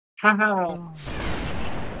Haha!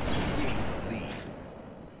 Gain the lead.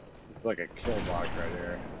 It's like a kill box right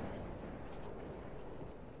here.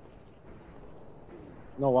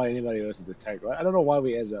 I don't know why anybody goes to the tech. I don't know why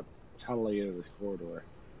we ended up tunneling into this corridor.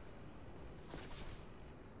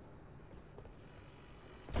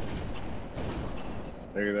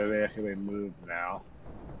 They actually moved now.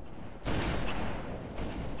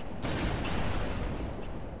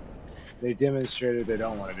 They demonstrated they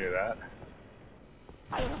don't want to do that.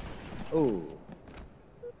 Ooh.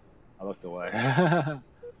 I looked away.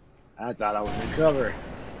 I thought I was in cover.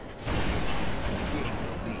 Gain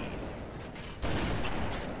the lead.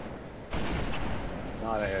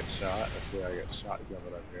 Not a headshot. Let's see, I get shot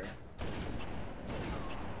jumping up here.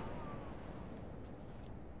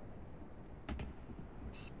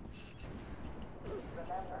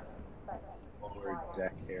 Lower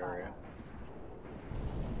deck area.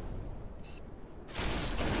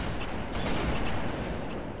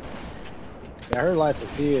 Yeah, her life of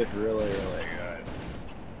P is really, really good.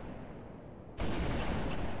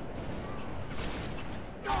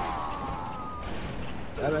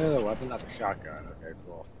 Is that another weapon? Not the shotgun. Okay,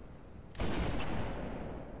 cool.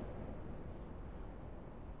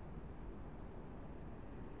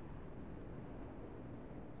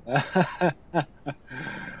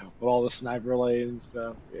 With all the sniper lane and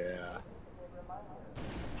stuff, yeah.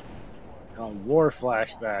 War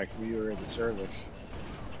flashbacks when you were in the service.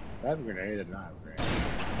 That grenade or not a grenade?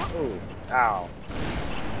 Oh, ow.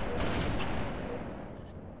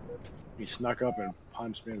 He snuck up and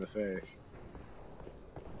punched me in the face.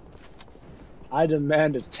 I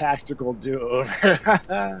demand a tactical do-over.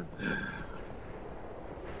 The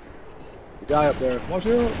guy up there, watch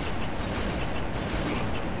out!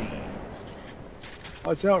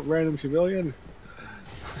 Watch out, random civilian!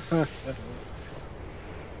 The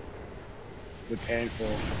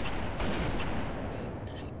painful.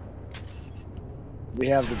 We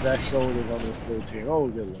have the best shoulders on this blue team. Oh,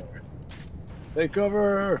 good lord. Take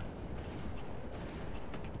cover!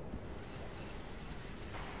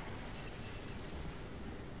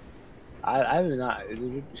 I have not,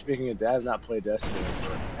 speaking of that, I have not played Destiny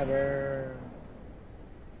forever.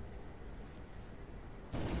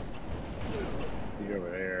 He's over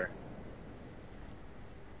there.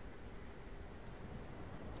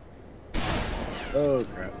 Oh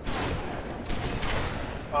crap.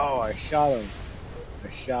 Oh, I shot him.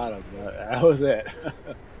 But that was it.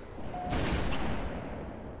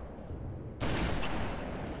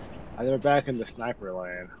 They're back in the sniper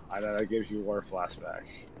lane. I know that gives you war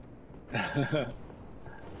flashbacks. I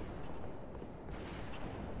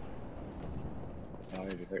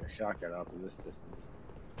need to pick a shotgun up in this distance.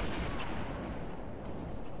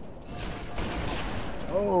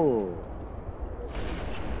 Oh!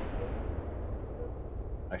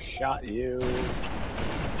 I shot you.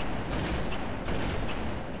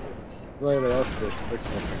 Everybody else just quick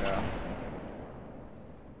looking now.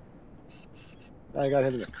 I got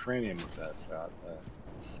hit in the cranium with that shot, but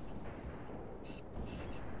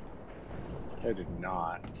I did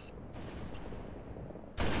not.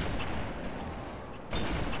 I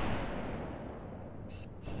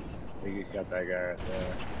think you got that guy right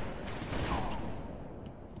there.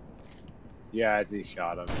 Yeah, I think he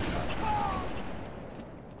shot him.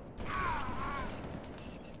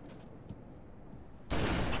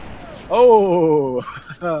 Oh!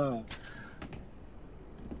 Oh,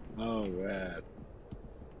 man.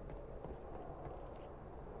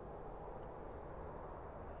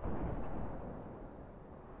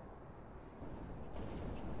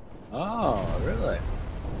 Oh, really?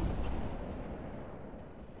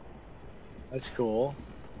 That's cool.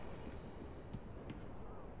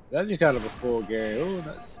 That'd be kind of a cool game. Oh,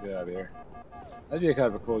 let's get out of here. That'd be kind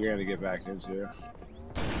of a cool game to get back into.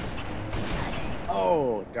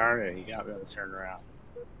 Oh, darn it. He got me on the turnaround.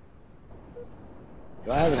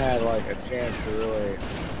 I haven't had, like, a chance to really...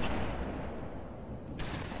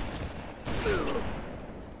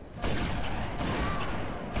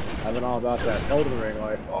 I've been all about that Elden Ring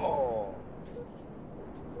life. Oh!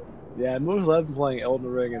 Yeah, most I've been playing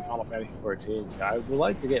Elden Ring and Final Fantasy XIV, so I would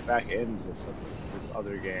like to get back into this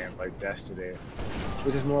other game, like Destiny.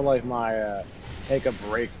 This is more like my take a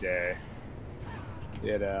break day.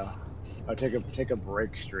 You know, I take a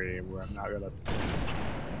break stream where I'm not gonna.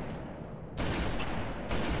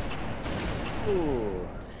 Ooh,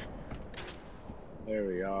 there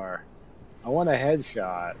we are. I want a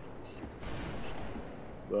headshot,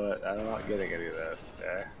 but I'm not getting any of those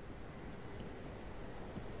today.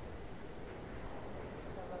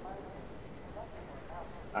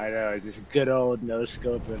 I know, just good old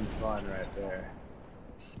no-scoping fun right there.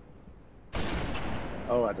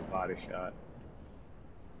 Oh, that's a body shot.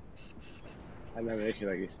 animation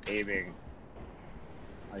like he's aiming.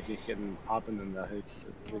 Like he's getting popping in the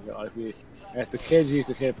like we if the kids used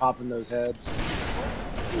to say popping those heads.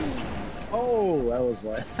 Oh, that was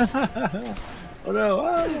like oh no!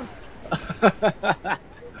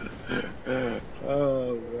 Oh,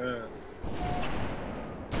 oh man!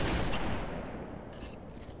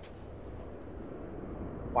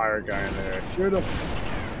 Fire guy in there! Shoot him!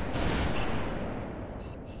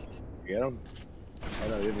 Get him? Oh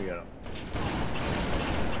no, you didn't get him.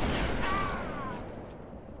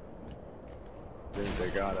 I think they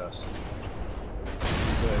got us.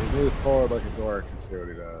 Yeah, he moves forward like a dork and see what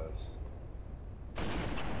he does.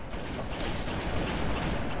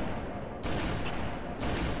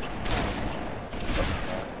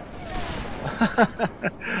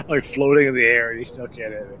 Like floating in the air and he still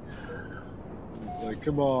can't hit it. He's like,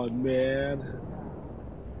 come on, man.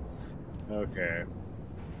 Okay.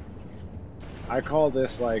 I call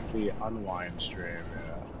this like the unwind stream, you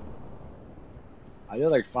know. I did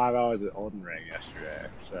like 5 hours at Elden Ring yesterday,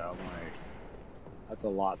 so I'm like, that's a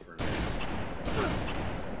lot for me.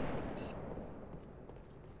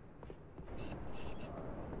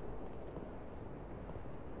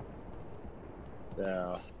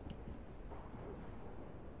 So,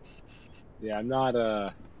 yeah, I'm not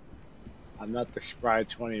the spry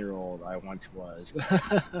 20-year-old I once was.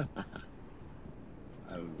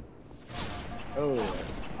 Oh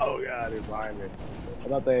god, they're behind me. I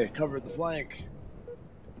thought they covered the flank.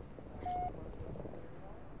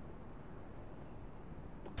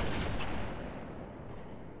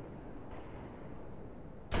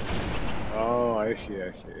 Oh, I see.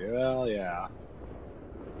 Well, yeah.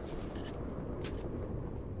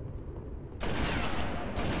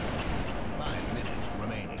 5 minutes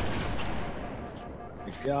remaining.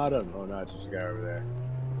 We got him. Oh, no, it's just a guy over there.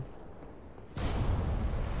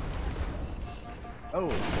 Oh.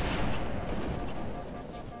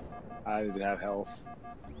 I need to have health.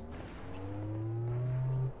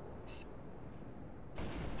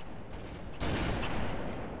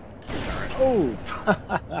 Oh!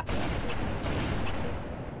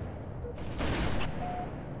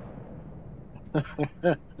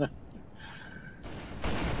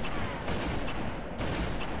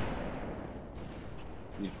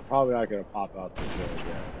 You're probably not gonna pop out this way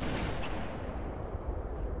again.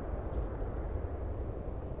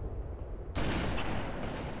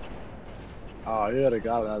 Oh, you would have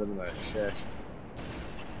got out of him in that shit.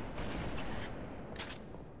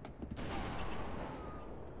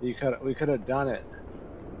 We could have done it.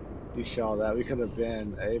 You saw that. We could have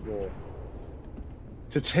been able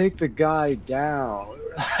to take the guy down. We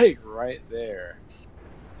were like right there.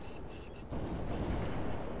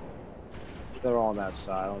 They're all on that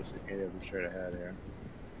side. I don't see any of them straight ahead here.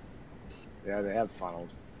 Yeah, they have funneled.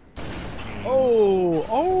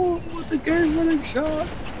 Oh, with the game winning shot,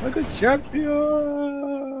 like a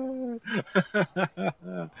champion!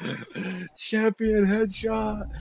 Champion headshot.